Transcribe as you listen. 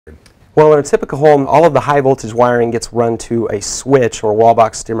Well, in a typical home, all of the high voltage wiring gets run to a switch or wall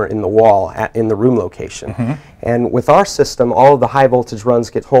box dimmer in the wall in the room location. And with our system, all of the high voltage runs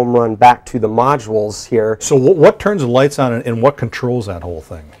get home run back to the modules here. So what turns the lights on and what controls that whole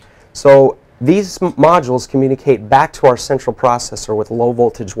thing? So these modules communicate back to our central processor with low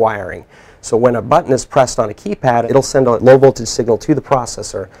voltage wiring. So when a button is pressed on a keypad, it'll send a low voltage signal to the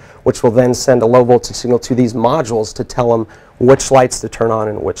processor, which will then send a low voltage signal to these modules to tell them which lights to turn on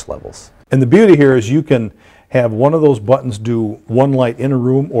and which levels. And the beauty here is you can have one of those buttons do one light in a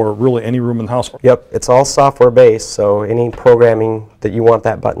room or really any room in the house. Yep, it's all software based, so any programming that you want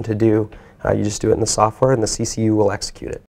that button to do, you just do it in the software and the CCU will execute it.